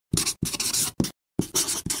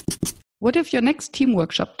What if your next team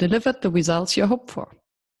workshop delivered the results you hoped for?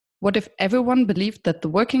 What if everyone believed that the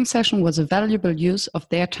working session was a valuable use of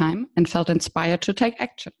their time and felt inspired to take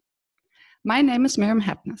action? My name is Miriam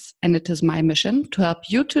Hapness, and it is my mission to help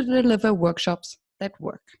you to deliver workshops that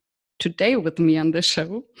work. Today with me on the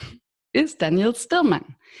show is Daniel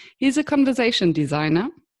Stillman. He's a conversation designer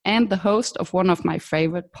and the host of one of my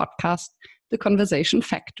favorite podcasts, The Conversation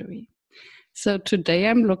Factory. So today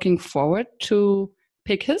I'm looking forward to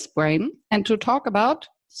pick his brain and to talk about,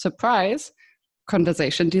 surprise,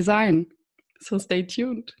 conversation design. So stay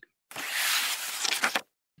tuned.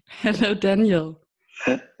 Hello, Daniel.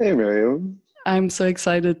 Hey, Miriam. I'm so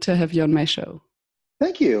excited to have you on my show.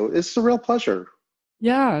 Thank you. It's a real pleasure.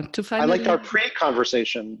 Yeah, to find. I liked our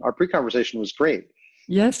pre-conversation. Our pre-conversation was great.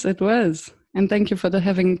 Yes, it was. And thank you for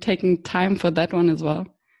taking time for that one as well.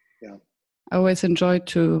 Yeah. I always enjoy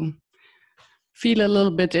to feel a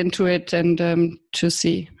little bit into it and to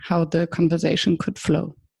see how the conversation could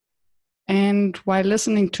flow. And while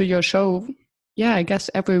listening to your show, I guess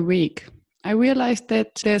every week, I realized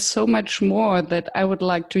that there's so much more that I would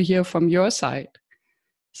like to hear from your side.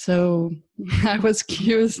 So I was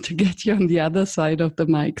curious to get you on the other side of the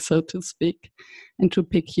mic, so to speak, and to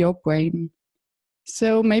pick your brain.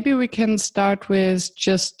 So maybe we can start with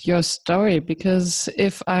just your story, because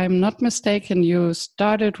if I'm not mistaken, you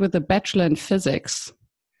started with a bachelor in physics.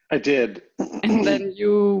 I did. And then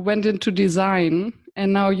you went into design,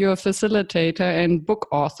 and now you're a facilitator and book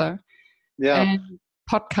author. Yeah. And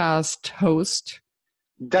podcast host.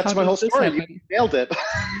 That's my whole story. You nailed it.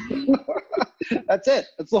 That's it.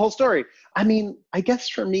 That's the whole story. I mean, I guess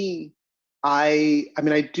for me, I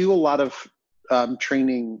do a lot of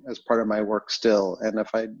training as part of my work still. And if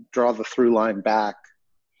I draw the through line back,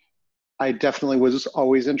 I definitely was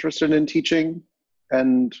always interested in teaching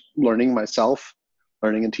and learning myself,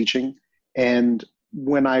 learning and teaching. And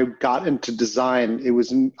when I got into design,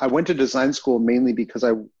 I went to design school mainly because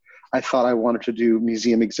I thought I wanted to do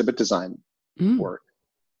museum exhibit design work.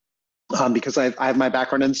 Because I have my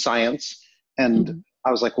background in science, and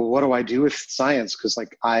I was like, well, what do I do with science? Because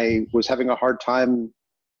I was having a hard time,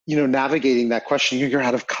 navigating that question. You're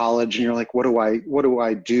out of college and you're like, what do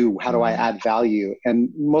I do? How do I add value? And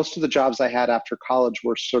most of the jobs I had after college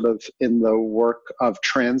were sort of in the work of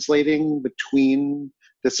translating between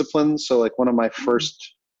disciplines. So one of my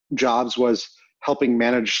first jobs was helping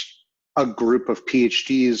manage a group of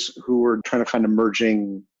PhDs who were trying to find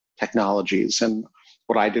emerging technologies. And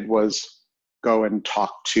what I did was go and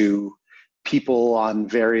talk to people on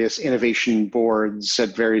various innovation boards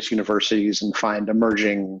at various universities and find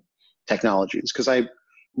emerging technologies, because I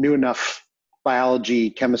knew enough biology,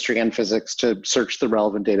 chemistry, and physics to search the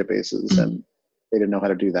relevant databases, and they didn't know how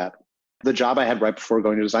to do that. The job I had right before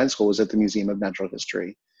going to design school was at the Museum of Natural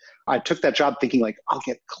History. I took that job thinking I'll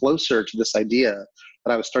get closer to this idea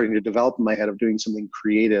that I was starting to develop in my head of doing something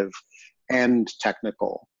creative and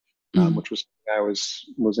technical, which was something I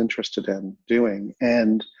was interested in doing.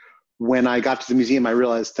 And when I got to the museum, I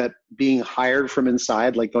realized that being hired from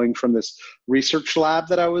inside, going from this research lab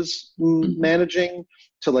that I was managing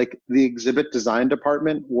to the exhibit design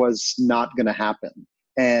department, was not going to happen.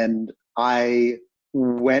 And I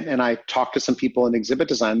went and I talked to some people in exhibit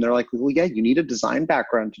design. They're like, well, yeah, you need a design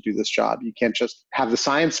background to do this job. You can't just have the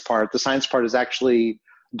science part. The science part is actually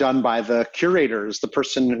done by the curators, the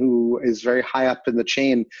person who is very high up in the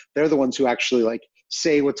chain. They're the ones who actually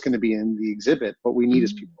say what's going to be in the exhibit. What we need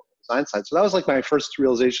is people on the design side. So that was my first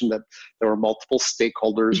realization that there were multiple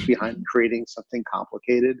stakeholders behind creating something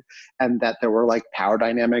complicated, and that there were power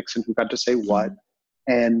dynamics and who got to say what.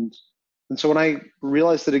 And so when I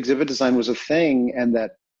realized that exhibit design was a thing, and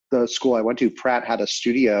that the school I went to, Pratt, had a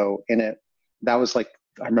studio in it, that was I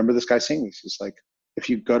remember this guy saying this. He's like, if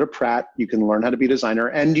you go to Pratt, you can learn how to be a designer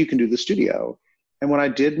and you can do the studio. And when I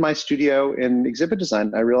did my studio in exhibit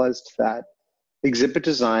design, I realized that exhibit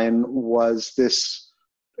design was this,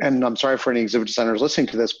 and I'm sorry for any exhibit designers listening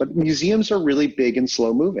to this, but museums are really big and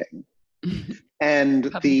slow moving. And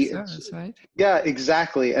public service, right? Yeah,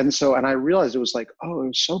 exactly. And I realized it was it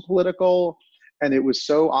was so political and it was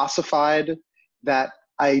so ossified that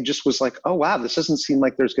I just was oh wow, this doesn't seem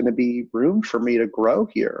like there's going to be room for me to grow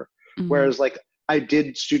here. Whereas I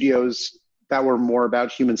did studios that were more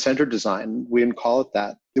about human-centered design. We didn't call it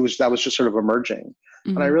that. That was just sort of emerging.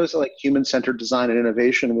 And I realized that human-centered design and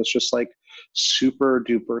innovation was just super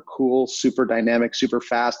duper cool, super dynamic, super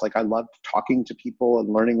fast. I loved talking to people and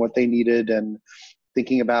learning what they needed and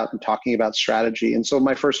thinking about and talking about strategy. And so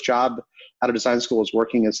my first job out of design school was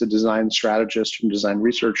working as a design strategist and design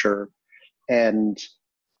researcher, and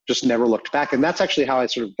just never looked back. And that's actually how I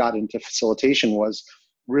sort of got into facilitation. Was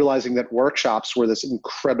realizing that workshops were this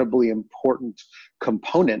incredibly important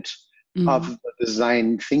component of the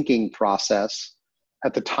design thinking process.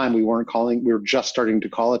 At the time, we were just starting to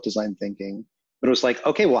call it design thinking. But it was like,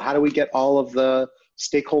 okay, well, how do we get all of the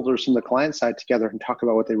stakeholders from the client side together and talk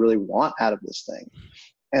about what they really want out of this thing?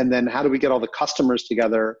 And then how do we get all the customers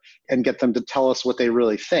together and get them to tell us what they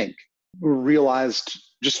really think? We realized,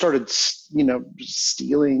 just started,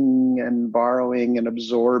 stealing and borrowing and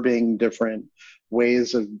absorbing different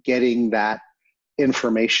ways of getting that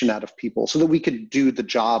information out of people so that we could do the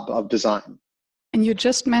job of design. And you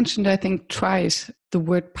just mentioned, I think, twice the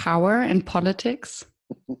word power in politics.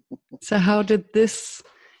 So how did this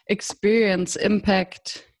experience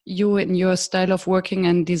impact you in your style of working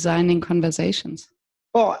and designing conversations?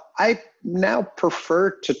 Well, I now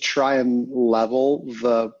prefer to try and level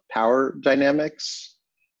the power dynamics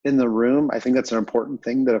in the room. I think that's an important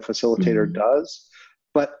thing that a facilitator does.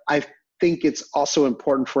 But I think it's also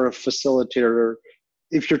important for a facilitator,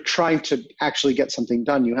 if you're trying to actually get something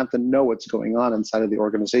done, you have to know what's going on inside of the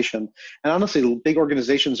organization. And honestly, big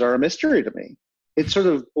organizations are a mystery to me. It sort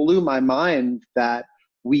of blew my mind that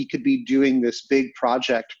we could be doing this big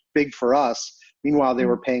project, big for us. Meanwhile, they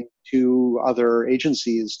were paying 2 other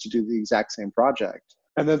agencies to do the exact same project.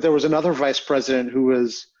 And then there was another vice president who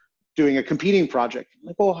was doing a competing project.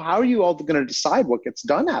 Like, well, how are you all going to decide what gets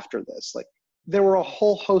done after this? Like, there were a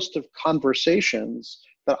whole host of conversations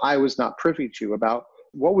that I was not privy to about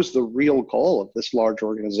what was the real goal of this large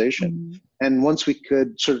organization. And once we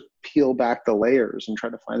could sort of peel back the layers and try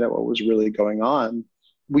to find out what was really going on,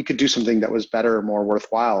 we could do something that was better, more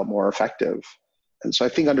worthwhile, more effective. And so I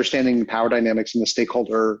think understanding the power dynamics and the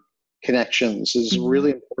stakeholder connections is a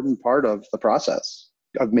really important part of the process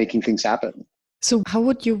of making things happen. So how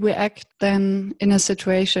would you react then in a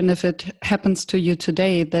situation if it happens to you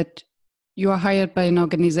today that you are hired by an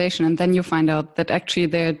organization and then you find out that actually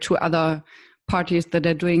there are 2 other parties that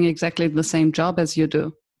are doing exactly the same job as you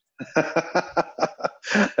do?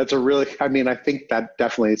 That's I think that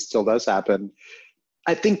definitely still does happen.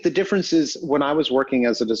 I think the difference is when I was working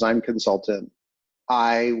as a design consultant,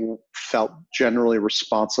 I felt generally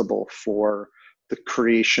responsible for the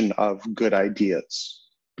creation of good ideas.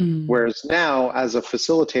 Whereas now, as a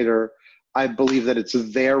facilitator, I believe that it's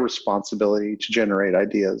their responsibility to generate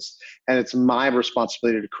ideas, and it's my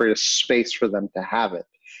responsibility to create a space for them to have it.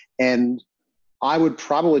 And I would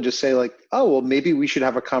probably just say like, oh, well, maybe we should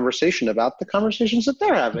have a conversation about the conversations that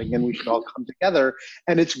they're having, and we should all come together.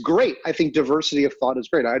 And it's great. I think diversity of thought is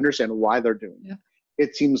great. I understand why they're doing it.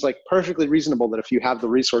 It seems like perfectly reasonable that if you have the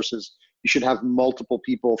resources, you should have multiple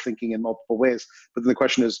people thinking in multiple ways. But then the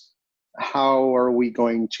question is, how are we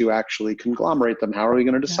going to actually conglomerate them? How are we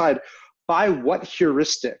going to decide? By what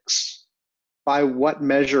heuristics, by what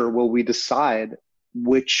measure will we decide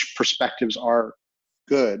which perspectives are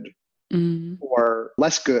good or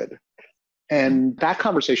less good? And that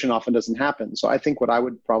conversation often doesn't happen. So I think what I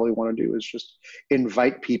would probably want to do is just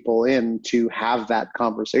invite people in to have that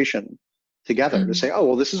conversation together, to say, oh,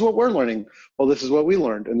 well, this is what we're learning. Well, this is what we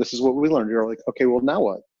learned. And this is what we learned. You're like, okay, well, now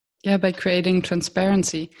what? Yeah, by creating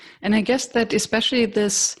transparency. And I guess that especially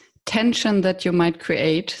this tension that you might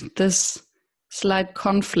create, this slight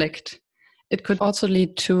conflict, it could also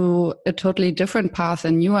lead to a totally different path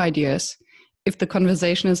and new ideas if the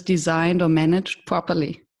conversation is designed or managed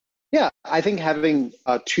properly. Yeah, I think having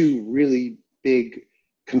 2 really big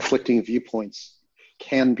conflicting viewpoints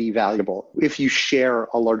can be valuable if you share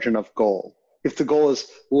a large enough goal. If the goal is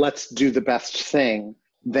let's do the best thing,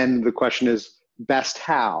 then the question is best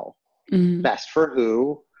how, best for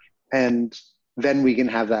who, and then we can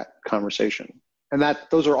have that conversation. And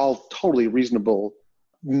those are all totally reasonable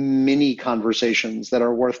mini conversations that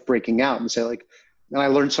are worth breaking out and say like, and I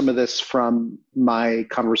learned some of this from my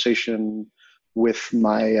conversation with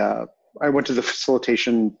I went to the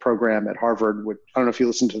facilitation program at Harvard, which I don't know if you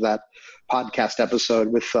listened to that podcast episode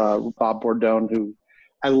with Bob Bordone, who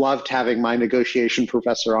I loved having my negotiation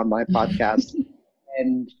professor on my podcast.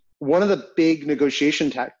 And one of the big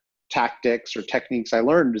negotiation tactics or techniques I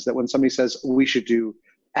learned is that when somebody says we should do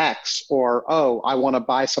X or, oh, I want to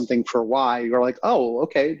buy something for Y, you're like, oh,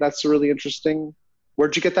 okay, that's really interesting.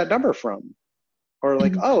 Where'd you get that number from? Or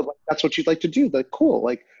like, oh, that's what you'd like to do. Like, cool.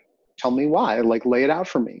 Like, tell me why. Like, lay it out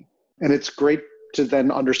for me. And it's great to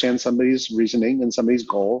then understand somebody's reasoning and somebody's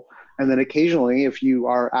goal. And then occasionally, if you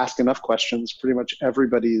are asked enough questions, pretty much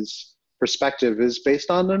everybody's perspective is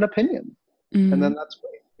based on an opinion. And then that's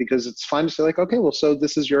great because it's fine to say like, okay, well, so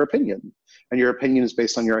this is your opinion. And your opinion is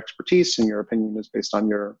based on your expertise and your opinion is based on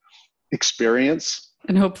your experience.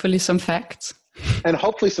 And hopefully some facts.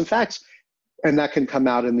 And that can come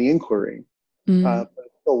out in the inquiry. But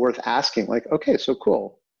it's still worth asking like, okay, so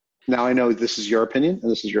cool. Now I know this is your opinion,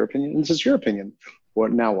 and this is your opinion, and this is your opinion.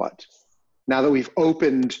 Now what? Now that we've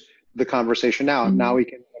opened the conversation out, now we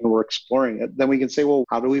can, when we're exploring it, then we can say, well,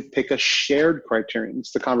 how do we pick a shared criterion?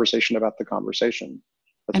 It's the conversation about the conversation.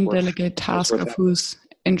 And delegate task of who's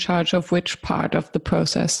in charge of which part of the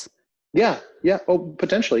process. Yeah. Oh,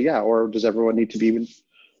 potentially, yeah. Or does everyone need to be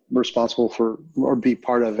responsible for or be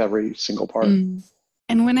part of every single part?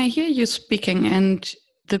 And when I hear you speaking and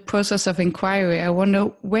the process of inquiry, I wonder,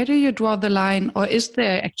 where do you draw the line, or is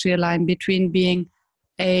there actually a line between being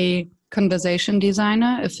a conversation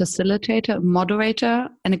designer, a facilitator, a moderator,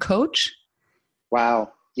 and a coach?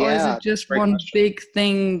 Wow. Yeah. Or is it just one big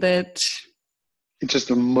thing that... It's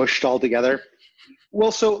just mushed all together?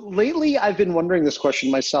 Well, so lately I've been wondering this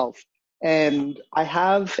question myself. And I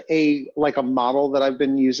have a model that I've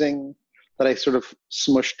been using that I sort of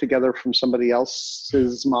smushed together from somebody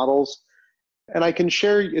else's models. And I can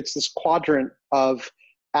share, it's this quadrant of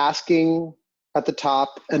asking at the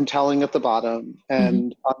top and telling at the bottom.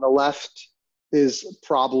 And on the left is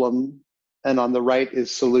problem, and on the right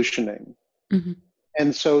is solutioning.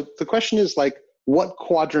 And so the question is what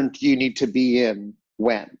quadrant do you need to be in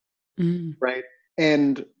when, right?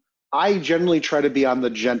 And I generally try to be on the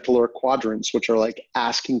gentler quadrants, which are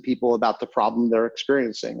asking people about the problem they're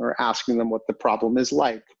experiencing, or asking them what the problem is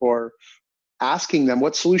like, or asking them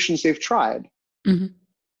what solutions they've tried,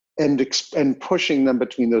 and pushing them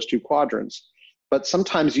between those two quadrants. But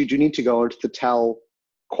sometimes you do need to go into the tell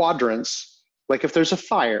quadrants, like if there's a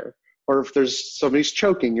fire or if there's somebody's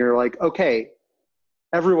choking, you're like, okay,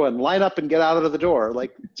 everyone line up and get out of the door.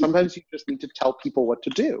 Sometimes you just need to tell people what to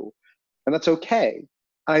do, and that's okay.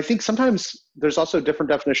 And I think sometimes there's also different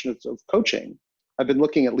definitions of coaching. I've been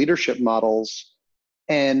looking at leadership models,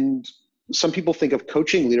 and some people think of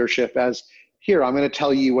coaching leadership as, here, I'm going to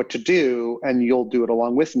tell you what to do, and you'll do it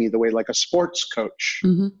along with me, the way a sports coach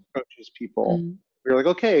coaches people. You're like,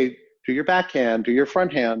 okay, do your backhand, do your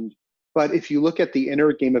front hand. But if you look at the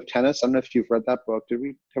inner game of tennis, I don't know if you've read that book.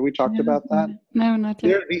 Have we talked about that? No, not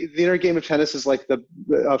yet. The inner game of tennis is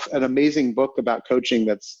an amazing book about coaching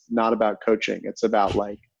that's not about coaching. It's about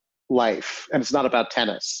life, and it's not about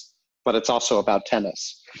tennis, but it's also about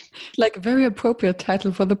tennis. A very appropriate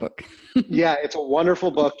title for the book. Yeah, it's a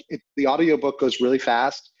wonderful book. The audiobook goes really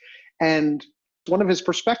fast. And one of his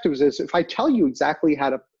perspectives is, if I tell you exactly how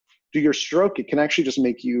to do your stroke, it can actually just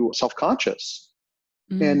make you self-conscious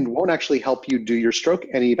and won't actually help you do your stroke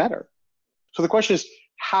any better. So the question is,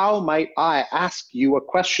 how might I ask you a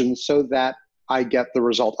question so that I get the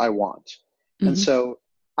result I want? And so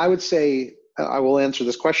I would say, I will answer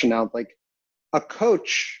this question now, a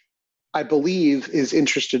coach, I believe, is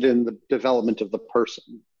interested in the development of the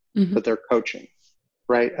person that they're coaching,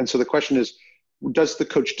 right? And so the question is, does the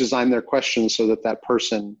coach design their questions so that that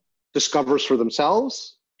person discovers for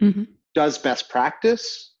themselves, does best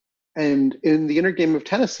practice? And in the inner game of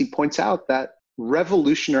tennis, he points out that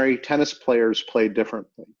revolutionary tennis players play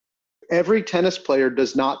differently. Every tennis player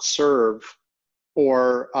does not serve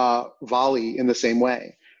or volley in the same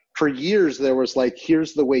way. For years, there was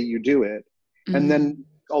here's the way you do it. And then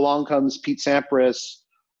along comes Pete Sampras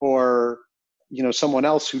or someone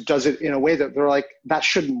else who does it in a way that they're like, that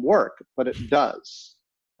shouldn't work, but it does,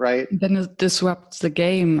 right? Then it disrupts the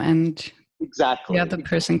game, and exactly the other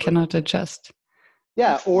person cannot adjust.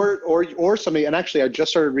 Yeah, or somebody, and actually I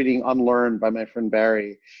just started reading Unlearn by my friend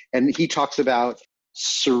Barry, and he talks about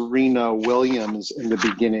Serena Williams in the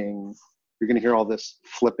beginning. You're going to hear all this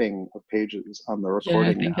flipping of pages on the recording.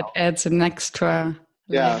 Yeah, I think it adds an extra.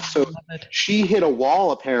 Yeah, so she hit a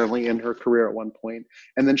wall apparently in her career at one point,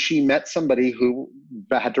 and then she met somebody who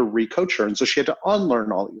had to re-coach her, and so she had to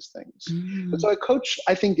unlearn all these things. And so a coach,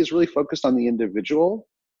 I think, is really focused on the individual,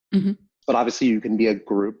 but obviously you can be a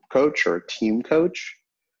group coach or a team coach.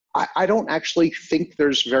 I don't actually think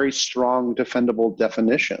there's very strong defendable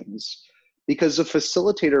definitions, because a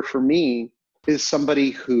facilitator for me is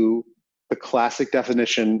somebody who, the classic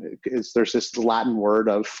definition is, there's this Latin word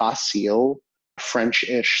of facile,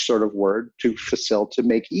 French-ish sort of word, to to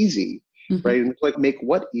make easy, right? And make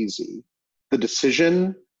what easy? The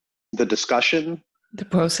decision, the discussion, the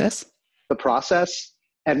process.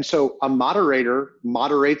 And so a moderator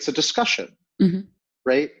moderates a discussion,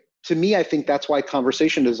 right? To me, I think that's why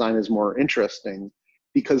conversation design is more interesting,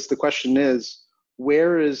 because the question is,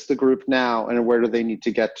 where is the group now and where do they need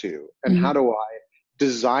to get to? And how do I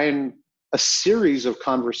design a series of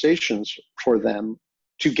conversations for them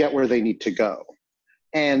to get where they need to go?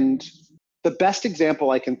 And the best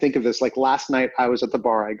example I can think of is, last night I was at the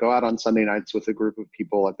bar. I go out on Sunday nights with a group of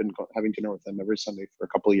people. I've been having dinner with them every Sunday for a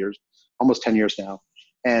couple of years, almost 10 years now.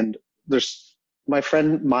 And there's my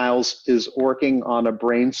friend Miles is working on a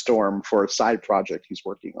brainstorm for a side project he's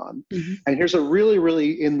working on. Mm-hmm. And here's a really,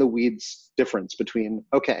 really in the weeds difference between,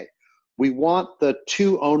 okay, we want the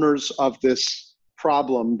two owners of this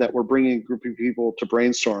problem that we're bringing a group of people to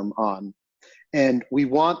brainstorm on. And we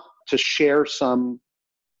want to share some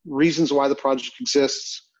reasons why the project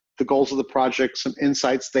exists, the goals of the project, some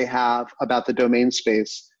insights they have about the domain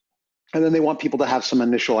space. And then they want people to have some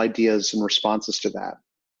initial ideas and responses to that.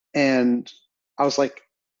 And I was like,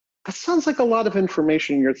 that sounds like a lot of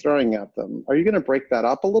information you're throwing at them. Are you going to break that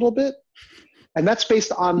up a little bit? And that's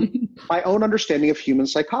based on my own understanding of human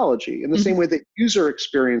psychology. In the same way that user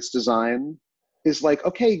experience design is like,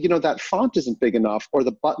 okay, you know, that font isn't big enough, or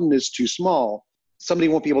the button is too small. Somebody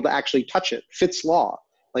won't be able to actually touch it. Fitz law.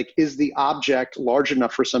 Like, is the object large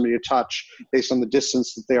enough for somebody to touch based on the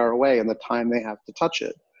distance that they are away and the time they have to touch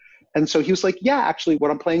it? And so he was like, yeah, actually,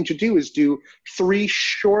 what I'm planning to do is do 3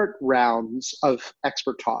 short rounds of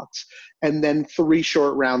expert talks and then 3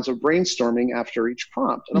 short rounds of brainstorming after each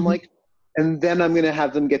prompt. And I'm like, and then I'm going to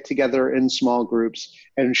have them get together in small groups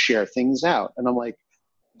and share things out. And I'm like,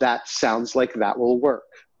 that sounds like that will work.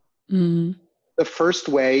 The first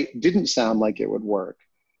way didn't sound like it would work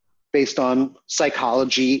based on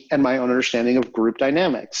psychology and my own understanding of group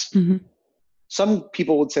dynamics. Some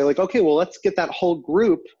people would say like, okay, well, let's get that whole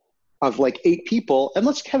group of like 8 people and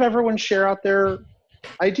let's have everyone share out their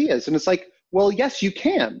ideas. And it's like, well, yes, you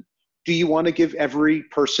can. Do you want to give every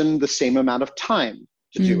person the same amount of time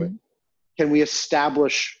to do it? Can we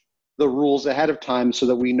establish the rules ahead of time so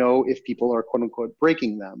that we know if people are quote unquote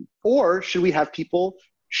breaking them? Or should we have people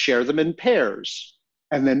share them in pairs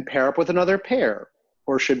and then pair up with another pair?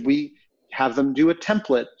 Or should we have them do a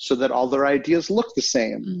template so that all their ideas look the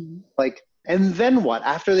same? Like, and then what?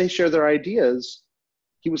 After they share their ideas,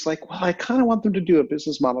 he was like, well, I kind of want them to do a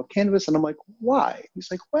business model canvas. And I'm like, why? He's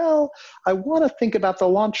like, well, I want to think about the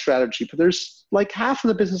launch strategy, but there's like half of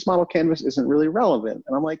the business model canvas isn't really relevant.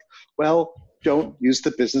 And I'm like, well, don't use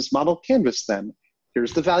the business model canvas then.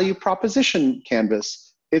 Here's the value proposition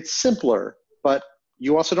canvas. It's simpler, but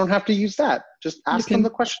you also don't have to use that. Just ask them the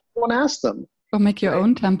question you want to ask them. Or make your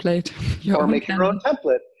own template. Your own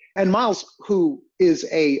template. And Miles, who is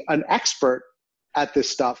an expert at this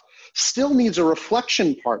stuff, still needs a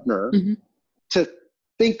reflection partner to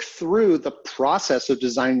think through the process of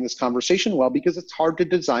designing this conversation well, because it's hard to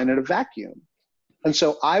design in a vacuum. And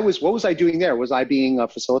so what was I doing there? Was I being a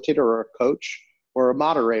facilitator or a coach or a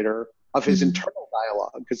moderator of his internal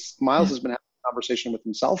dialogue? Because Miles has been having a conversation with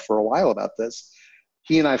himself for a while about this.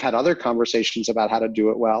 He and I have had other conversations about how to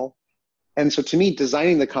do it well. And so to me,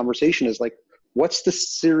 designing the conversation is like, what's the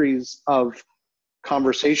series of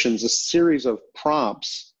conversations, a series of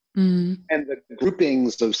prompts and the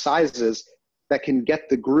groupings of sizes that can get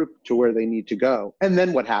the group to where they need to go? And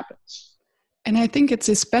then what happens? And I think it's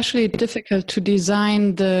especially difficult to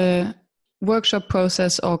design the workshop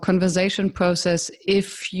process or conversation process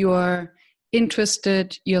if you're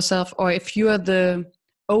interested yourself or if you're the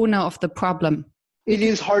owner of the problem. It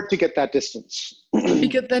is hard to get that distance.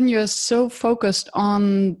 Because then you're so focused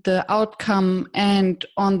on the outcome and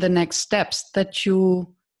on the next steps that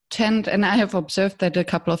you tend, and I have observed that a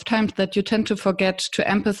couple of times, that you tend to forget to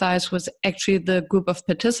empathize with actually the group of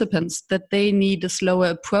participants, that they need a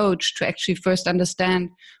slower approach to actually first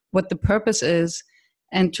understand what the purpose is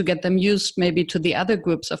and to get them used maybe to the other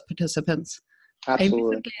groups of participants. Absolutely. I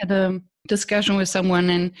recently had a discussion with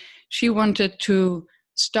someone and she wanted to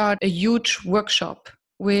start a huge workshop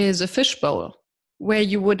with a fishbowl where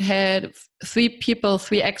you would have 3 people,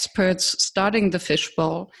 3 experts starting the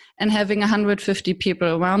fishbowl and having 150 people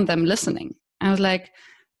around them listening. I was like,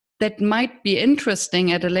 that might be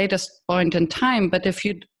interesting at a later point in time, but if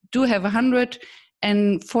you do have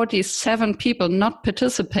 147 people not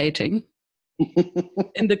participating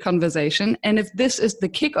in the conversation, and if this is the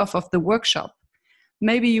kickoff of the workshop,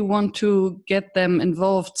 maybe you want to get them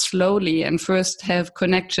involved slowly and first have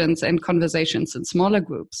connections and conversations in smaller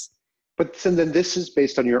groups. But then this is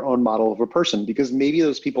based on your own model of a person, because maybe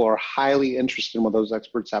those people are highly interested in what those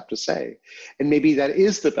experts have to say. And maybe that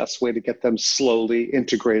is the best way to get them slowly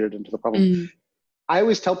integrated into the problem. I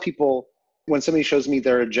always tell people when somebody shows me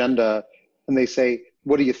their agenda and they say,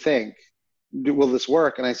 what do you think? Will this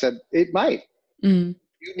work? And I said, it might. You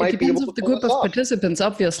might be able to pull the group of participants,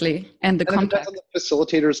 obviously, and the contact. It depends on the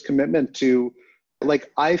facilitator's commitment to,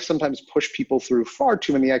 like, I sometimes push people through far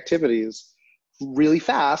too many activities really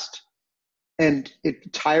fast, and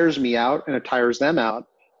it tires me out and it tires them out.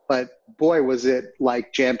 But boy, was it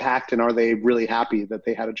like jam-packed, and are they really happy that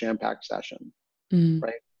they had a jam-packed session,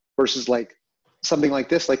 right? Versus like something like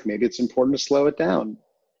this, like maybe it's important to slow it down.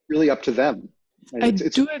 Really up to them. Right? I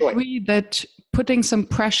do agree that putting some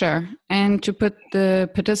pressure and to put the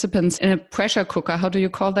participants in a pressure cooker, how do you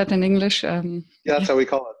call that in English? Yeah, that's how we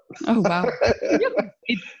call it. Oh, wow.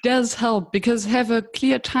 It does help because have a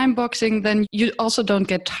clear time boxing, then you also don't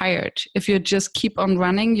get tired. If you just keep on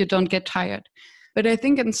running, you don't get tired. But I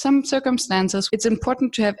think in some circumstances, it's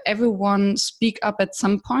important to have everyone speak up at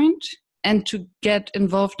some point and to get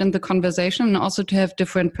involved in the conversation and also to have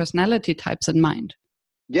different personality types in mind.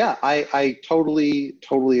 Yeah, I totally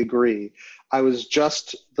agree. I was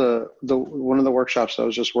just the one of the workshops I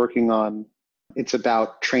was just working on. It's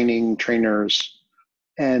about training trainers,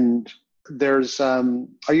 and there's.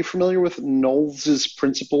 Are you familiar with Knowles's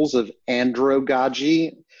principles of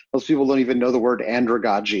andragogy? Most people don't even know the word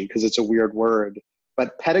andragogy because it's a weird word.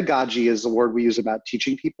 But pedagogy is the word we use about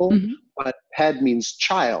teaching people. Mm-hmm. But ped means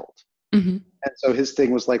child. Mm-hmm. And so his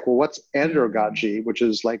thing was like, well, what's andragogy, which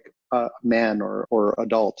is like a man or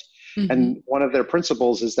adult. Mm-hmm. And one of their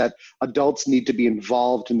principles is that adults need to be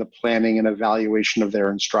involved in the planning and evaluation of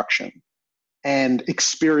their instruction. And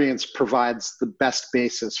experience provides the best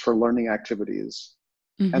basis for learning activities.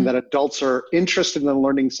 Mm-hmm. And that adults are interested in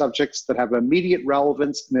learning subjects that have immediate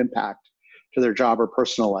relevance and impact to their job or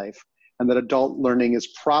personal life. And that adult learning is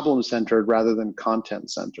problem-centered rather than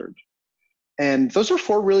content-centered. And those are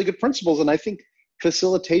 4 really good principles. And I think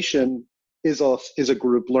facilitation is a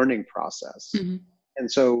group learning process. Mm-hmm.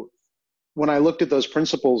 And so when I looked at those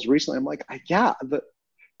principles recently, I'm like,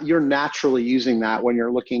 you're naturally using that when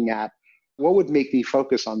you're looking at what would make me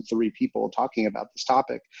focus on 3 people talking about this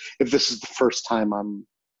topic if this is the first time I'm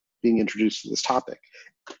being introduced to this topic.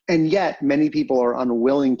 And yet many people are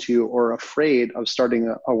unwilling to or afraid of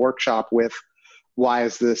starting a workshop with, why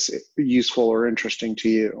is this useful or interesting to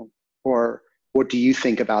you? Or what do you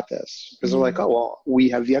think about this? Because they're like, oh, well, we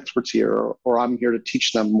have the experts here, or I'm here to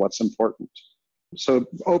teach them what's important. So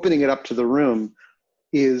opening it up to the room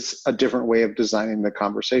is a different way of designing the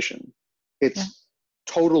conversation. It's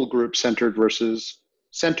total group-centered versus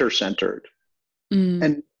center-centered.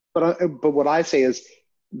 Mm. But what I say is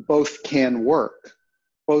both can work.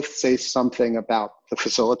 Both say something about the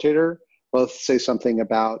facilitator. Both say something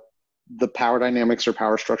about the power dynamics or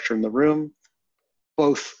power structure in the room.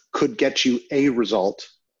 Both could get you a result.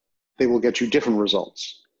 They will get you different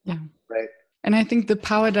results. Yeah. Right. And I think the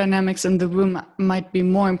power dynamics in the room might be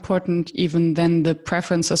more important even than the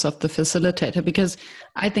preferences of the facilitator, because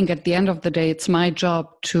I think at the end of the day, it's my job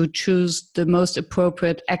to choose the most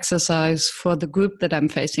appropriate exercise for the group that I'm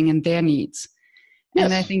facing and their needs. Yes.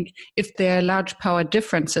 And I think if there are large power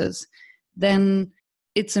differences, then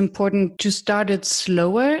it's important to start it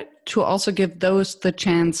slower, to also give those the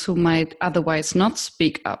chance who might otherwise not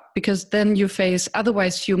speak up, because then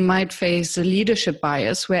otherwise you might face a leadership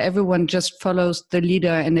bias where everyone just follows the leader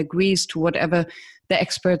and agrees to whatever the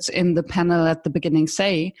experts in the panel at the beginning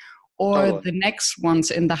say, or the next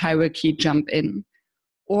ones in the hierarchy jump in,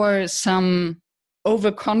 or some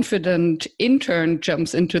overconfident intern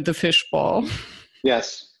jumps into the fishbowl.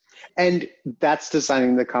 Yes. And that's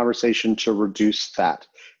designing the conversation to reduce that.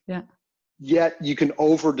 Yeah. Yet you can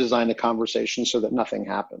over-design a conversation so that nothing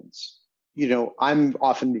happens. I'm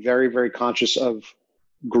often very, very conscious of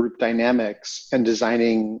group dynamics and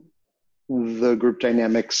designing the group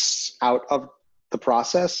dynamics out of the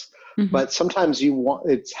process. Mm-hmm. But sometimes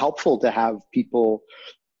it's helpful to have people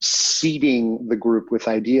seeding the group with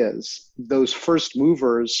ideas. Those first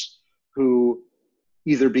movers who,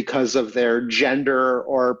 either because of their gender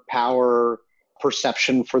or power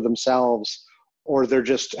perception for themselves, or their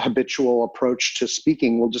just habitual approach to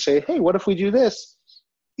speaking, will just say, hey, what if we do this?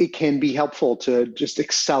 It can be helpful to just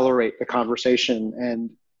accelerate the conversation, and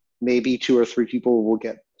maybe 2 or 3 people will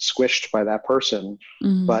get squished by that person.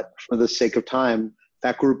 Mm-hmm. But for the sake of time,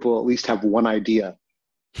 that group will at least have one idea,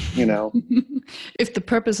 If the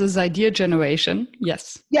purpose is idea generation,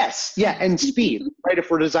 yes. Yes, yeah, and speed, right? If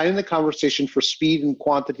we're designing the conversation for speed and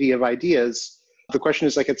quantity of ideas, the question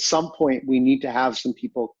is, like, at some point we need to have some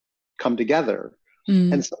people come together,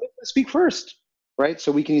 and somebody can speak first, right?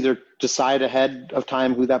 So we can either decide ahead of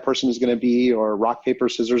time who that person is going to be, or rock, paper,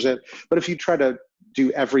 scissors it. But if you try to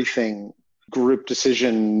do everything group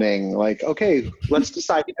decisioning, like, okay, let's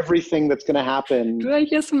decide everything that's going to happen. Do I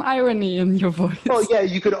hear some irony in your voice? Well, yeah,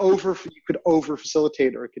 you could over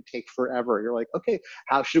facilitate, or it could take forever. You're like, okay,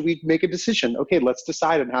 how should we make a decision? Okay, let's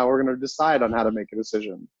decide on how we're going to decide on how to make a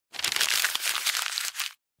decision.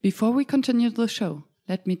 Before we continue the show,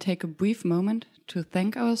 let me take a brief moment to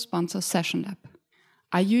thank our sponsor, SessionLab.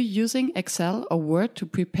 Are you using Excel or Word to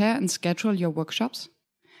prepare and schedule your workshops?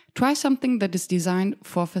 Try something that is designed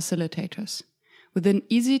for facilitators. With an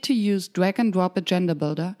easy-to-use drag-and-drop agenda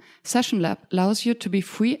builder, Session Lab allows you to be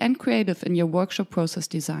free and creative in your workshop process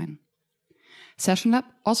design. Session Lab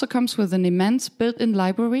also comes with an immense built-in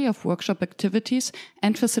library of workshop activities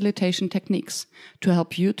and facilitation techniques to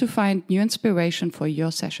help you to find new inspiration for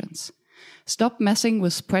your sessions. Stop messing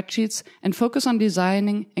with spreadsheets and focus on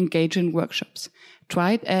designing engaging workshops.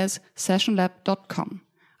 Try it as sessionlab.com.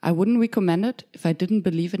 I wouldn't recommend it if I didn't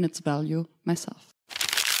believe in its value myself.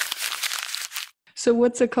 So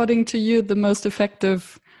what's, according to you, the most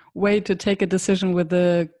effective way to take a decision with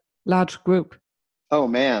a large group? Oh,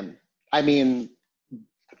 man. I mean,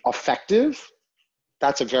 effective?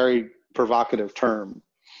 That's a very provocative term,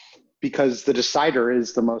 because the decider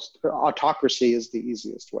is the most, autocracy is the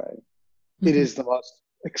easiest way. Mm-hmm. It is the most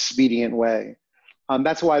expedient way.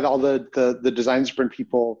 That's why all the design sprint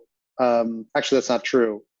people, actually that's not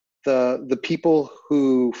true. The people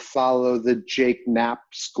who follow the Jake Knapp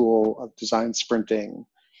school of design sprinting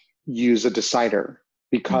use a decider,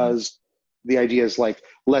 because the idea is like,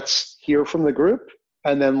 let's hear from the group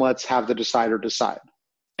and then let's have the decider decide.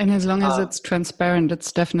 And as long as it's transparent,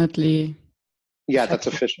 it's definitely that's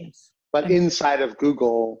efficient. But inside of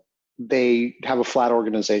Google, they have a flat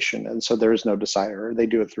organization, and so there is no decider. They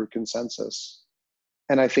do it through consensus.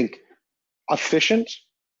 And I think efficient,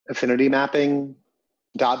 affinity mapping,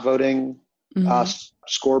 dot voting,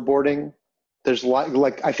 scoreboarding. There's a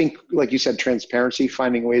lot, I think, like you said, transparency,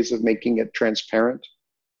 finding ways of making it transparent.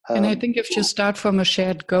 And I think if you start from a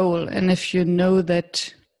shared goal, and if you know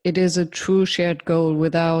that it is a true shared goal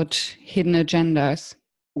without hidden agendas,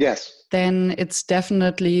 yes, then it's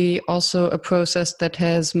definitely also a process that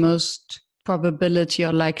has most probability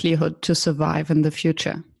or likelihood to survive in the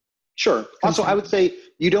future. Sure. Also, I would say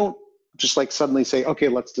you don't just like suddenly say, okay,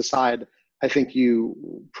 let's decide. I think you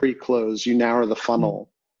pre-close, you narrow the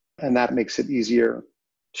funnel, and that makes it easier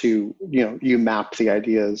to, you map the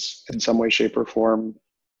ideas in some way, shape, or form.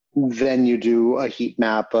 Then you do a heat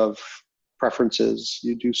map of preferences.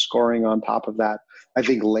 You do scoring on top of that. I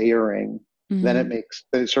think layering, then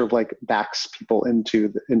it sort of like backs people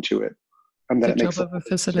into it. And then the job of a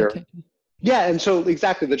facilitator. Yeah, and so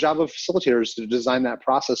exactly, the job of facilitator is to design that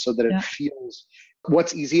process so that it feels,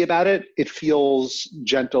 what's easy about it, it feels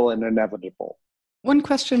gentle and inevitable. One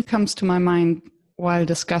question comes to my mind while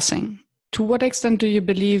discussing. To what extent do you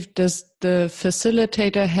believe does the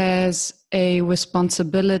facilitator has a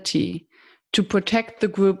responsibility to protect the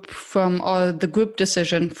group from, or the group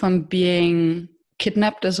decision from being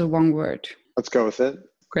kidnapped is a wrong word. Let's go with it.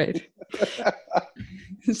 Great.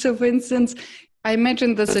 So for instance, I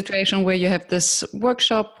imagine the situation where you have this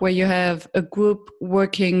workshop where you have a group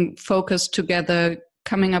working focused together,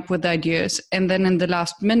 coming up with ideas. And then in the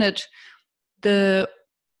last minute, the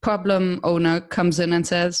problem owner comes in and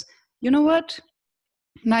says, you know what?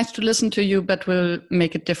 Nice to listen to you, but we'll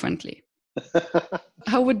make it differently.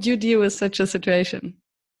 How would you deal with such a situation?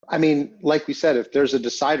 I mean, like we said, if there's a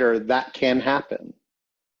decider, that can happen.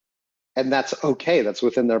 And that's okay. That's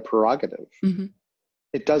within their prerogative. Mm-hmm.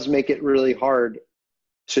 It does make it really hard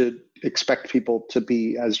to expect people to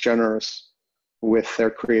be as generous with their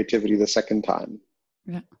creativity the second time.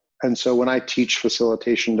 Yeah. And so when I teach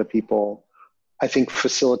facilitation to people, I think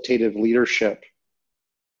facilitative leadership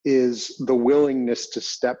is the willingness to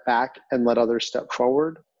step back and let others step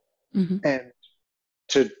forward, and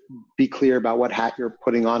to be clear about what hat you're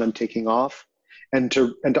putting on and taking off, and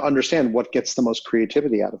to understand what gets the most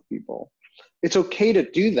creativity out of people. It's okay to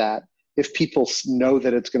do that if people know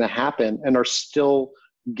that it's going to happen and are still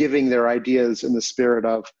giving their ideas in the spirit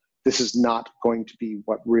of, this is not going to be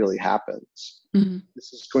what really happens. Mm-hmm.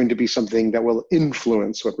 This is going to be something that will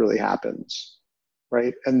influence what really happens,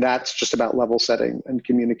 right? And that's just about level setting and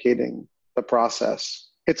communicating the process.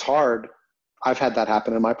 It's hard. I've had that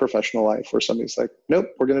happen in my professional life where somebody's like, nope,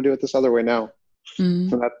 we're going to do it this other way now.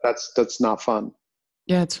 Mm-hmm. And that's not fun.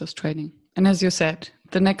 Yeah, it's frustrating. And as you said,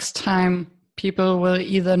 the next time people will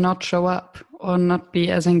either not show up or not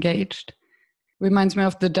be as engaged. Reminds me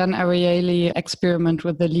of the Dan Ariely experiment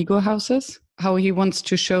with the Lego houses, how he wants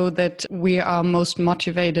to show that we are most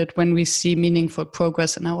motivated when we see meaningful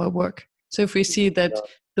progress in our work. So if we see that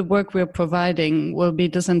the work we're providing will be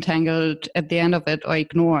disentangled at the end of it or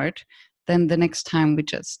ignored, then the next time we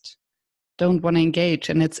just don't want to engage,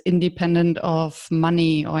 and it's independent of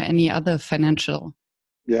money or any other financial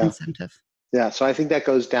incentive. Yeah, so I think that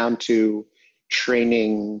goes down to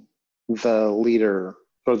training the leader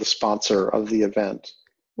or the sponsor of the event.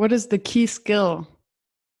 What is the key skill,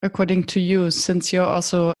 according to you, since you're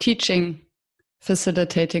also teaching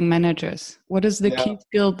facilitating managers? What is the key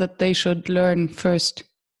skill that they should learn first?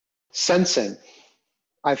 Sensing.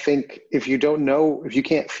 I think if you don't know, if you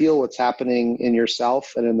can't feel what's happening in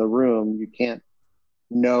yourself and in the room, you can't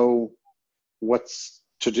know what's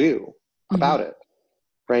to do about it,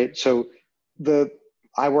 right? So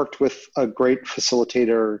I worked with a great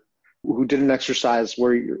facilitator who did an exercise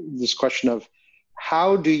where this question of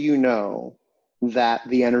how do you know that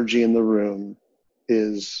the energy in the room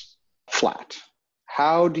is flat?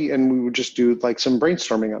 And we would just do like some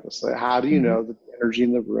brainstorming on this. Like, how do you know that the energy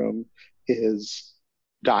in the room is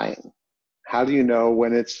dying? How do you know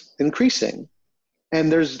when it's increasing?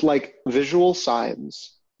 And there's like visual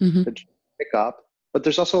signs that you pick up, but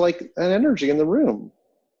there's also like an energy in the room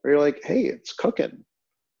where you're like, hey, it's cooking,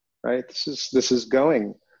 right? This is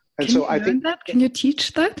going. And Can you learn that? Can you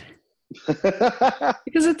teach that?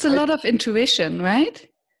 Because it's a lot of intuition, right?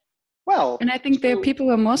 Well, and I think there are people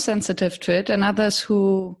who are more sensitive to it and others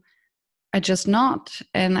who are just not.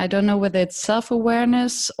 And I don't know whether it's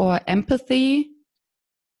self-awareness or empathy.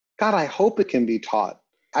 God, I hope it can be taught.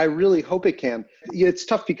 I really hope it can. It's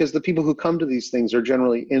tough because the people who come to these things are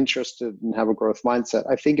generally interested and have a growth mindset.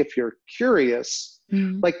 I think if you're curious,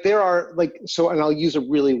 like there are like, so, and I'll use a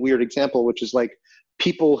really weird example, which is like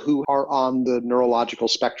people who are on the neurological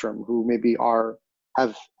spectrum, who maybe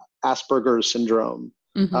have Asperger's syndrome.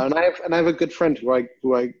 And I have a good friend who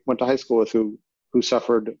I went to high school with who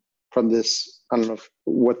suffered from this. I don't know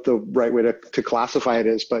what the right way to classify it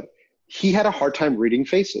is, but he had a hard time reading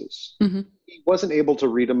faces. He wasn't able to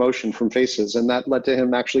read emotion from faces, and that led to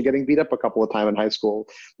him actually getting beat up a couple of times in high school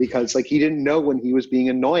because like he didn't know when he was being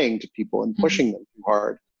annoying to people and pushing them too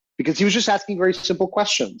hard because he was just asking very simple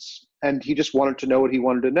questions and he just wanted to know what he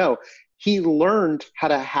wanted to know. He learned how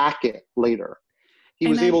to hack it later. He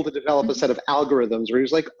was able to develop a set of algorithms where he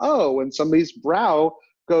was like, oh, when somebody's brow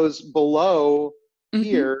goes below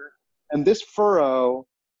here and this furrow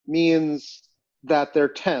means that they're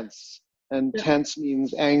tense, and tense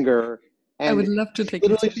means anger. And I would love to take a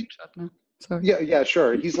screenshot now. Sorry. Yeah,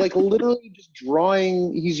 sure. He's like literally just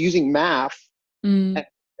drawing, he's using math and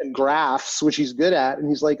graphs, which he's good at. And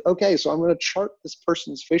he's like, okay, so I'm going to chart this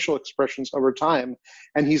person's facial expressions over time.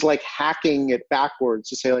 And he's like hacking it backwards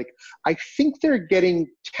to say like, I think they're getting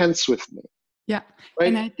tense with me. Yeah. Right?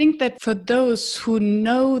 And I think that for those who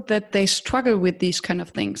know that they struggle with these kind of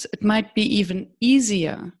things, it might be even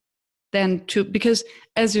easier than because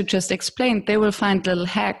as you just explained, they will find little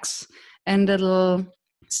hacks and little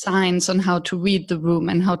signs on how to read the room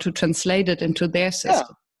and how to translate it into their system.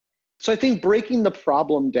 Yeah. So I think breaking the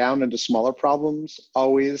problem down into smaller problems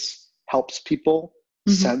always helps people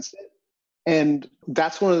sense it. And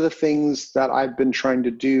that's one of the things that I've been trying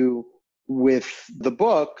to do with the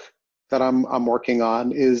book that I'm working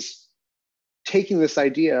on is taking this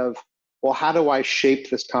idea of, well, how do I shape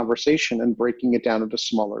this conversation and breaking it down into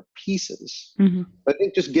smaller pieces? I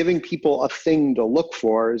think just giving people a thing to look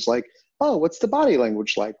for is like, oh, what's the body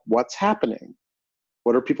language like? What's happening?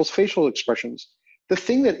 What are people's facial expressions? The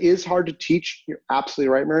thing that is hard to teach, you're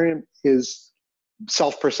absolutely right, Miriam, is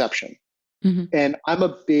self-perception. And I'm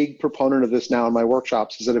a big proponent of this now in my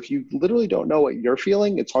workshops, is that if you literally don't know what you're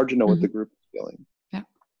feeling, it's hard to know what the group is feeling. Yeah.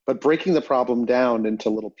 But breaking the problem down into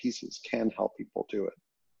little pieces can help people do it,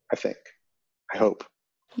 I think. I hope.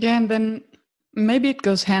 Yeah, and then maybe it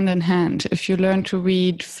goes hand in hand. If you learn to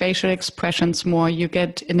read facial expressions more, you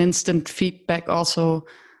get an instant feedback also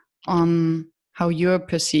on how you're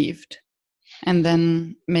perceived, and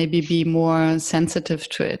then maybe be more sensitive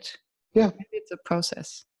to it. Yeah. Maybe it's a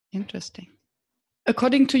process. Interesting.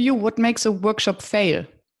 According to you, what makes a workshop fail?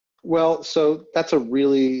 Well, so that's a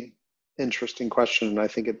really interesting question. And I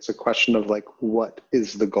think it's a question of like, what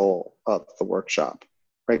is the goal of the workshop,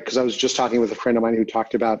 right? Because I was just talking with a friend of mine who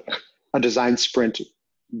talked about a design sprint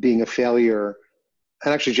being a failure.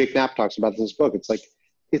 And actually Jake Knapp talks about this in his book. It's like,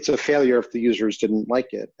 it's a failure if the users didn't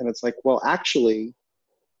like it. And it's like, well, actually,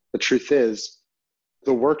 the truth is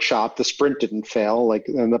the workshop, the sprint didn't fail, like,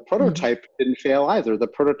 and the prototype didn't fail either. The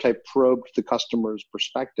prototype probed the customer's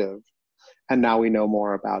perspective, and now we know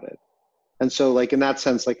more about it. And so, like, in that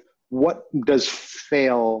sense, like, what does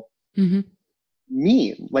fail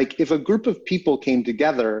mean? Like, if a group of people came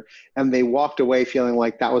together and they walked away feeling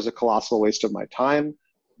like that was a colossal waste of my time,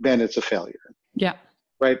 then it's a failure. Yeah.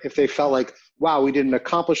 Right? If they felt like, wow, we didn't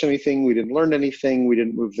accomplish anything, we didn't learn anything, we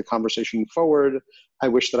didn't move the conversation forward, I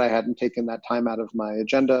wish that I hadn't taken that time out of my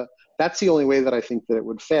agenda. That's the only way that I think that it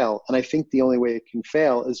would fail. And I think the only way it can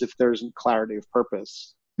fail is if there isn't clarity of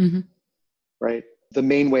purpose, right? The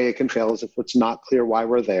main way it can fail is if it's not clear why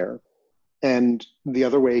we're there. And the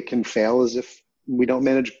other way it can fail is if we don't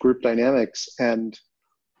manage group dynamics. And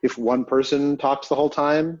if one person talks the whole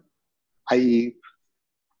time, i.e.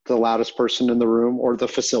 the loudest person in the room or the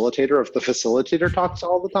facilitator if the facilitator talks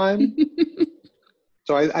all the time.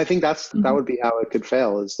 So I think that would be how it could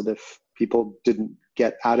fail, is that if people didn't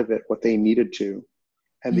get out of it what they needed to.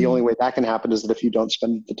 And the only way that can happen is that if you don't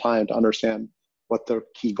spend the time to understand what the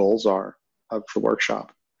key goals are of the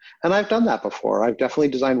workshop. And I've done that before. I've definitely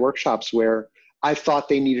designed workshops where I thought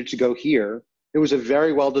they needed to go here. It was a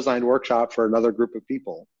very well-designed workshop for another group of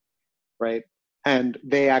people, right? And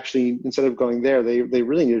they actually, instead of going there, they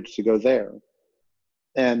really needed to go there.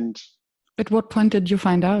 And at what point did you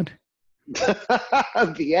find out?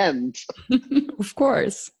 At the end. Of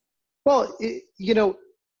course. Well, the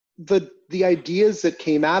ideas that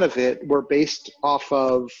came out of it were based off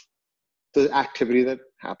of the activity that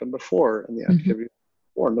happened before, and the activity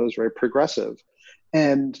before, and it was very progressive.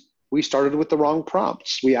 And we started with the wrong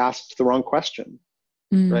prompts. We asked the wrong question,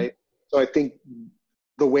 right? So I think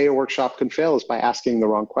the way a workshop can fail is by asking the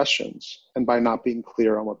wrong questions and by not being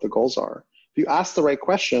clear on what the goals are. If you ask the right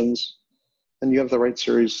questions and you have the right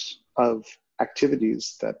series of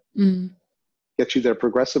activities that get you there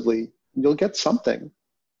progressively, you'll get something,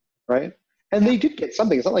 right? And they did get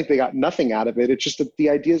something. It's not like they got nothing out of it. It's just that the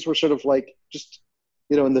ideas were sort of like just,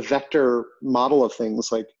 in the vector model of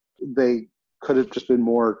things, like they could have just been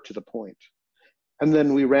more to the point. And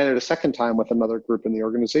then we ran it a second time with another group in the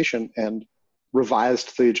organization and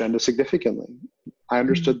revised the agenda significantly. I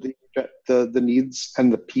understood the needs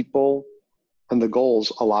and the people and the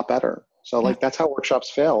goals a lot better. So that's how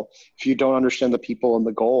workshops fail. If you don't understand the people and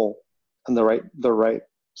the goal and the right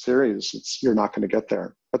series, you're not going to get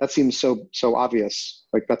there. But that seems so obvious.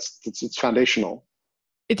 Like it's foundational.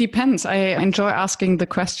 It depends. I enjoy asking the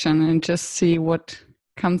question and just see what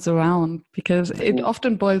comes around, because it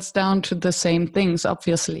often boils down to the same things,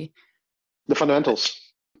 obviously. The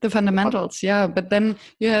fundamentals. Yeah. But then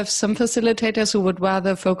you have some facilitators who would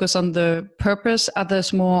rather focus on the purpose,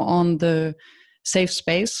 others more on the safe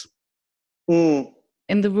space in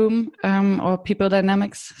the room or people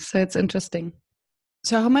dynamics. So it's interesting.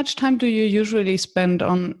 So how much time do you usually spend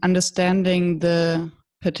on understanding the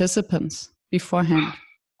participants beforehand?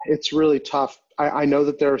 It's really tough. I know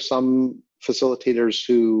that there are some facilitators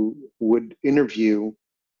who would interview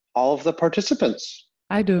all of the participants.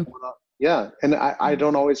 I do. Yeah. And I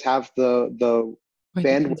don't always have the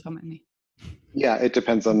bandwidth. How many? Yeah, it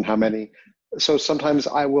depends on how many. So sometimes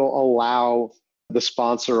I will allow the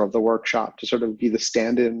sponsor of the workshop to sort of be the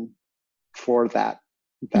stand-in for that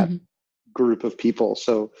group of people.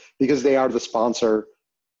 So because they are the sponsor,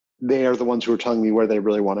 they are the ones who are telling me where they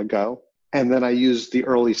really want to go. And then I use the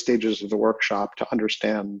early stages of the workshop to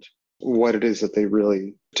understand what it is that they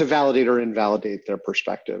really, to validate or invalidate their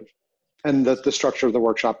perspective. And that the structure of the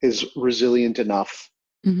workshop is resilient enough,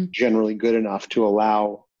 generally good enough to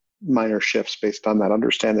allow minor shifts based on that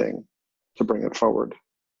understanding to bring it forward.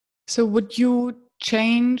 So would you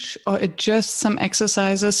change or adjust some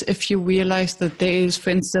exercises if you realize that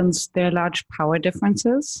there are large power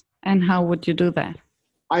differences? And how would you do that?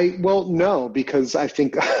 No, because I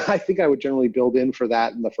think I would generally build in for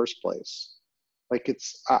that in the first place.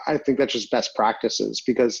 I think that's just best practices,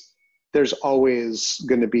 because there's always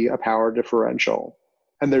going to be a power differential,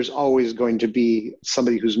 and there's always going to be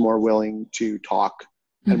somebody who's more willing to talk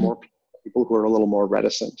and more people who are a little more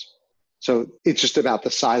reticent. So it's just about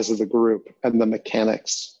the size of the group, and the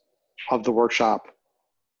mechanics of the workshop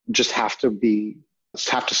just have to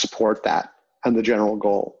support that and the general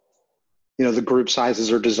goal. The group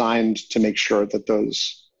sizes are designed to make sure that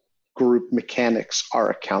those group mechanics are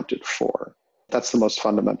accounted for. That's the most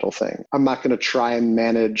fundamental thing. I'm not going to try and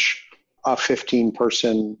manage a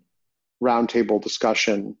 15-person roundtable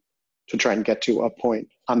discussion to try and get to a point.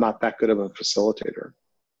 I'm not that good of a facilitator.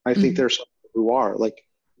 I think there's some who are,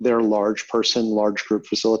 they're large group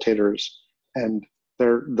facilitators, and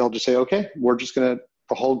they'll just say, okay,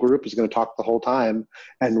 the whole group is going to talk the whole time,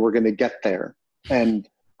 and we're going to get there. And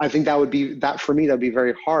I think for me, that'd be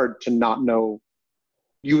very hard to not know.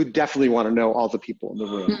 You would definitely want to know all the people in the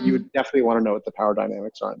room. You would definitely want to know what the power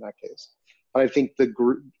dynamics are in that case. But I think the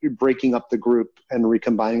group, breaking up the group and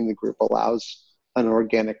recombining the group allows an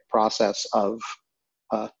organic process of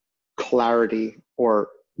clarity or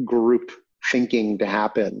group thinking to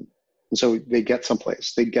happen. And so they get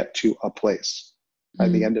someplace. They get to a place by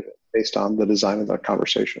the end of it based on the design of that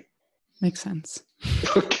conversation. Makes sense.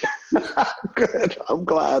 Okay. Good. I'm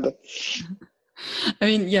glad. I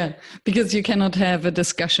mean, yeah, because you cannot have a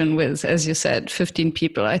discussion with, as you said, 15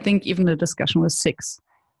 people. I think even a discussion with 6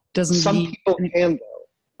 doesn't. Some people can,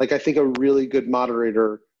 though. I think a really good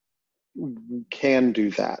moderator can do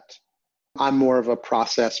that. I'm more of a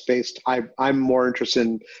process-based. I'm more interested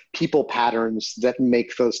in people patterns that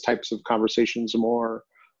make those types of conversations more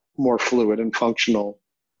more fluid and functional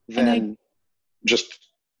than just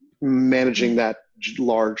managing that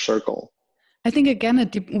large circle. I think, again,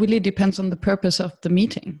 it really depends on the purpose of the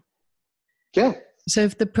meeting. Yeah. So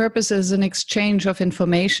if the purpose is an exchange of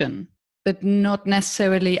information, but not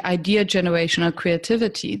necessarily idea generation or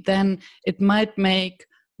creativity, then it might make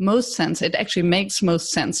most sense. It actually makes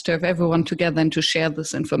most sense to have everyone together and to share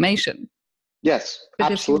this information. Yes,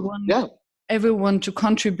 but absolutely. If you want everyone to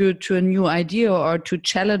contribute to a new idea or to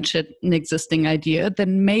challenge an existing idea,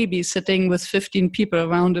 then maybe sitting with 15 people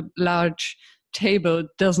around a large table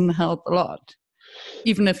doesn't help a lot,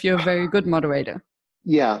 even if you're a very good moderator.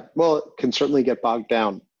 Yeah, well, it can certainly get bogged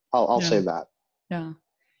down. I'll say that. Yeah.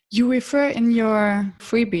 You refer in your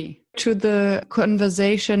freebie to the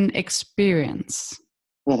conversation experience.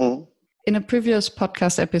 Mm-hmm. In a previous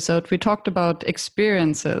podcast episode, we talked about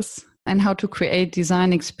experiences and how to create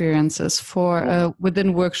design experiences for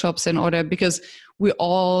within workshops in order, because we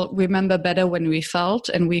all remember better when we felt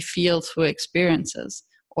and we feel through experiences,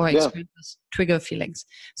 or experiences trigger feelings.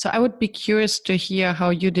 So I would be curious to hear how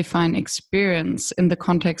you define experience in the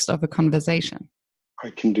context of a conversation. I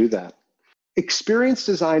can do that. Experience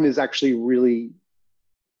design is actually really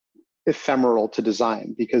ephemeral to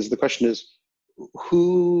design, because the question is,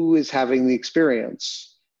 who is having the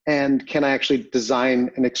experience? And can I actually design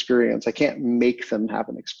an experience? I can't make them have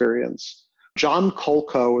an experience. John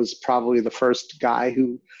Kolko is probably the first guy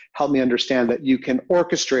who helped me understand that you can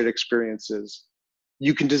orchestrate experiences.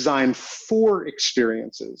 You can design for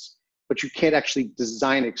experiences, but you can't actually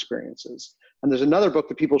design experiences. And there's another book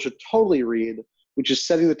that people should totally read, which is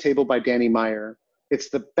Setting the Table by Danny Meyer. It's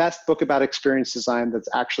the best book about experience design that's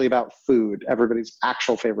actually about food, everybody's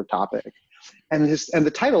actual favorite topic. And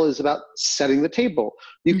the title is about setting the table.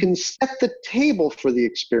 You can set the table for the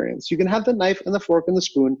experience. You can have the knife and the fork and the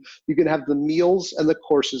spoon. You can have the meals and the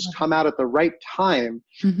courses come out at the right time,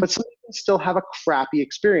 but somebody can still have a crappy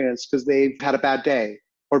experience because they've had a bad day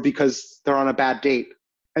or because they're on a bad date.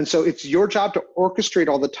 And so it's your job to orchestrate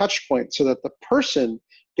all the touch points so that the person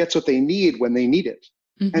gets what they need when they need it.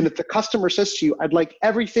 And if the customer says to you, I'd like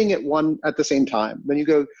everything at the same time, then you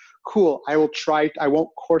go, cool, I will try, I won't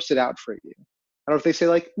course it out for you. Or if they say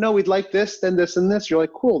like, no, we'd like this, then this and this, you're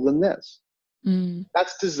like, cool, then this.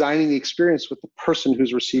 That's designing the experience with the person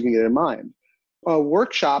who's receiving it in mind. A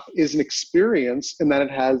workshop is an experience in that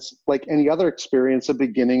it has, like any other experience, a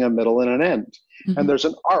beginning, a middle, and an end. And there's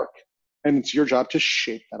an arc, and it's your job to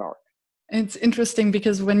shape that arc. It's interesting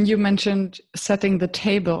because when you mentioned setting the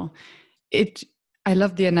table, I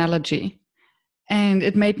love the analogy. And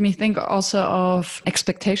it made me think also of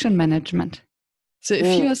expectation management. So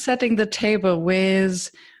if you're setting the table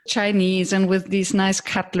with Chinese and with these nice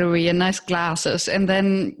cutlery and nice glasses, and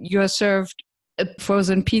then you're served a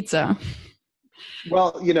frozen pizza.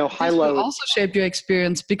 Well, high-low. This will also shape your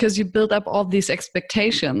experience because you build up all these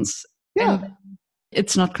expectations. Yeah. And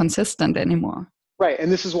it's not consistent anymore. Right.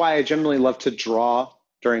 And this is why I generally love to draw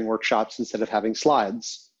during workshops instead of having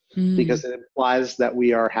slides, because it implies that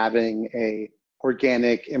we are having a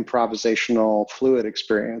organic, improvisational, fluid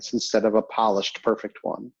experience instead of a polished, perfect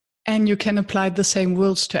one. And you can apply the same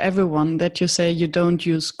rules to everyone, that you say you don't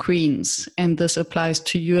use screens. And this applies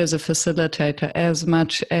to you as a facilitator as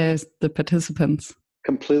much as the participants.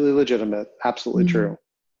 Completely legitimate. Absolutely true.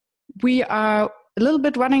 We are a little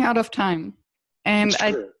bit running out of time. And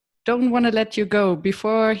I don't want to let you go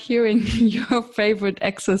before hearing your favorite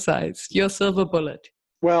exercise, your silver bullet.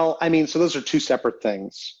 Well, so those are two separate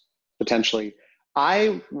things, potentially.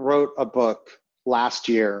 I wrote a book last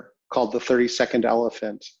year called The 30-Second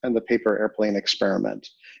Elephant and the Paper Airplane Experiment.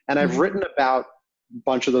 And I've written about a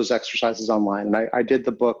bunch of those exercises online. And I did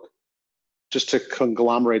the book just to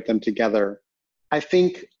conglomerate them together. I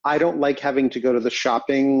think I don't like having to go to the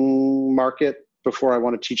shopping market before I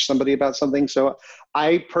want to teach somebody about something. So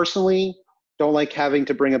I personally don't like having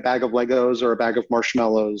to bring a bag of Legos or a bag of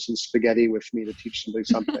marshmallows and spaghetti with me to teach somebody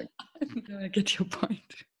something. I get your point.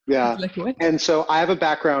 Yeah. Like what? And so I have a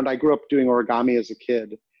background. I grew up doing origami as a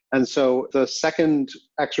kid. And so the second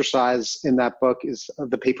exercise in that book is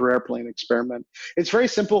the paper airplane experiment. It's very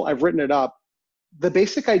simple. I've written it up. The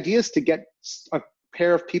basic idea is to get a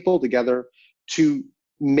pair of people together to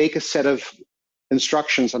make a set of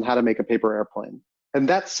instructions on how to make a paper airplane. And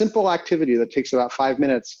that simple activity that takes about 5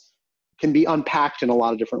 minutes can be unpacked in a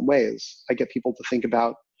lot of different ways. I get people to think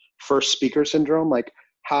about first speaker syndrome, like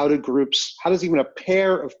how does even a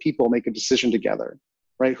pair of people make a decision together,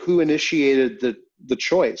 right? Who initiated the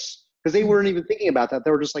choice? Because they weren't even thinking about that.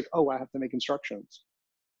 They were just like, oh, I have to make instructions.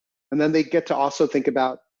 And then they get to also think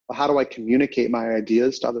about, well, how do I communicate my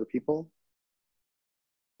ideas to other people?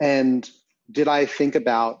 And did I think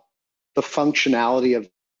about the functionality of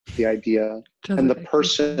the idea and the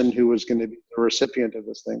person who was going to be the recipient of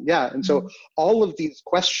this thing. Yeah. And so all of these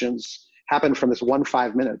questions happen from this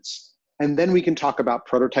 5 minutes. And then we can talk about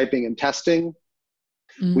prototyping and testing.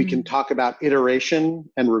 We can talk about iteration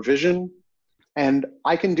and revision. And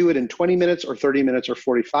I can do it in 20 minutes or 30 minutes or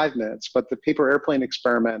 45 minutes. But the paper airplane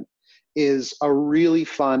experiment is a really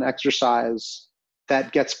fun exercise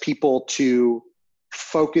that gets people to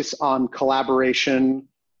focus on collaboration,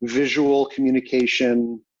 visual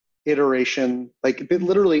communication, iteration, like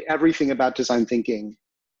literally everything about design thinking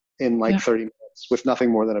in 30 minutes with nothing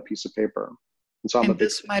more than a piece of paper. And so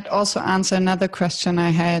this might also answer another question I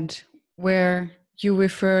had, where you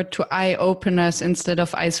refer to eye openers instead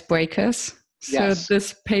of icebreakers. Yes. So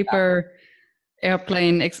this paper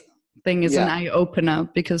airplane thing is an eye opener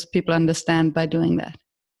because people understand by doing that.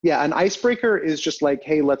 Yeah, an icebreaker is just like,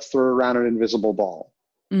 hey, let's throw around an invisible ball.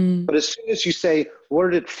 But as soon as you say, what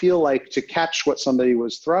did it feel like to catch what somebody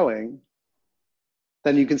was throwing?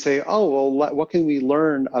 Then you can say, oh, well, what can we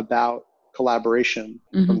learn about collaboration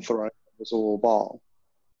from throwing an invisible ball?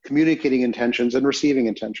 Communicating intentions and receiving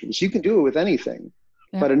intentions. You can do it with anything.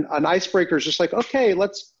 Yeah. But an icebreaker is just like, okay,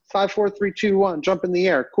 let's 5, 4, 3, 2, 1, jump in the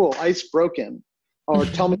air. Cool, ice broken. Or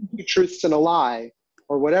tell me 2 truths and a lie,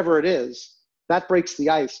 or whatever it is. That breaks the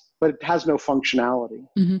ice, but it has no functionality.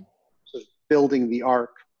 So building the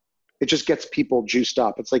arc, it just gets people juiced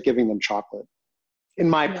up. It's like giving them chocolate. In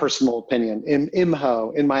my personal opinion, in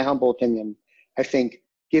my humble opinion, I think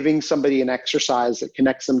giving somebody an exercise that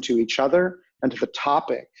connects them to each other and to the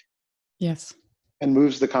topic, and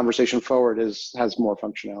moves the conversation forward has more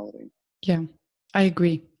functionality. Yeah, I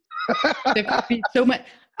agree. There could be so much.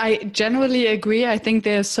 I generally agree. I think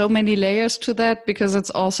there's so many layers to that because it's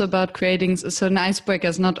also about creating. So an icebreaker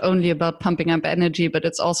is not only about pumping up energy, but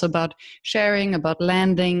it's also about sharing, about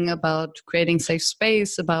landing, about creating safe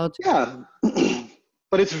space, about. Yeah.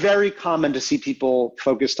 But it's very common to see people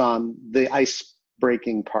focused on the ice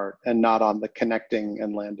breaking part and not on the connecting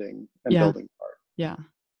and landing and building part. Yeah.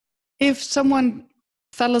 If someone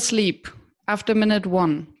fell asleep after minute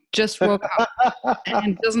 1, just woke up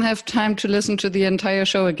and doesn't have time to listen to the entire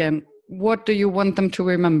show again, what do you want them to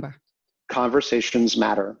remember? Conversations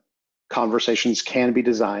matter. Conversations can be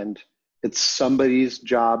designed. It's somebody's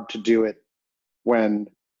job to do it when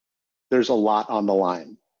there's a lot on the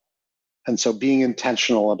line. And so being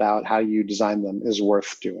intentional about how you design them is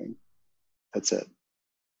worth doing. That's it.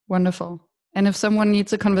 Wonderful. And if someone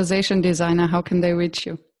needs a conversation designer, how can they reach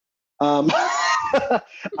you?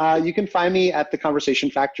 You can find me at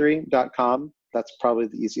theconversationfactory.com. That's probably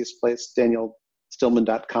the easiest place.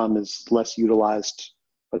 DanielStillman.com is less utilized,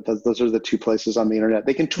 but those are the 2 places on the internet.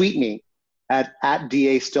 They can tweet me at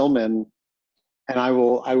DA Stillman, and I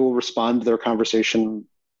will respond to their conversation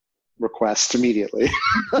request immediately.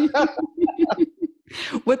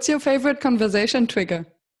 What's your favorite conversation trigger?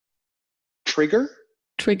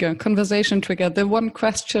 Conversation trigger, the one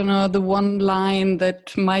question or the one line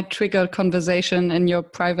that might trigger conversation in your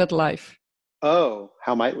private life. Oh,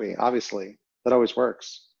 how might we? Obviously, that always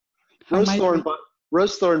works.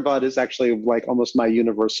 Rose thorn bud is actually like almost my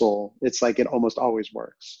universal. It's like it almost always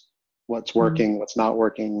works. What's working, what's not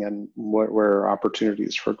working, and where are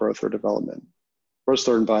opportunities for growth or development. Rose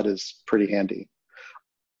thorn bud is pretty handy.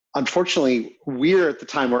 Unfortunately, we're at the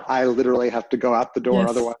time where I literally have to go out the door.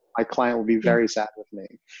 Otherwise, my client will be very sad with me.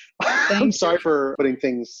 I'm sorry for putting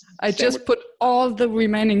things. I just put all the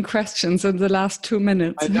remaining questions in the last 2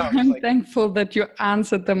 minutes. I know, I'm thankful that you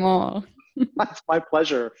answered them all. That's my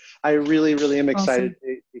pleasure. I really, really am excited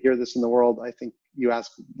to hear this in the world. I think you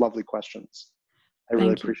ask lovely questions. I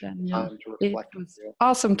really appreciate the time to reflect with you.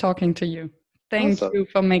 Awesome talking to you. Thank you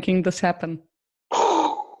for making this happen.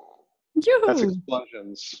 That's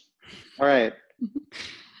explosions. All right.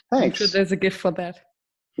 Thanks. I'm sure there's a gift for that.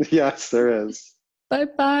 Yes, there is.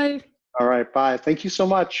 Bye-bye. All right, bye. Thank you so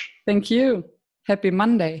much. Thank you. Happy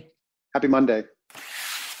Monday. Happy Monday.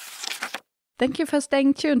 Thank you for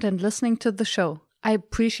staying tuned and listening to the show. I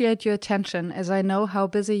appreciate your attention as I know how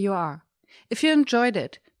busy you are. If you enjoyed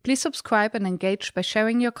it, please subscribe and engage by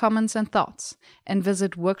sharing your comments and thoughts, and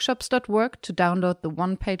visit workshops.work to download the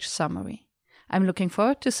one-page summary. I'm looking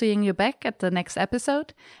forward to seeing you back at the next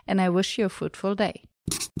episode, and I wish you a fruitful day.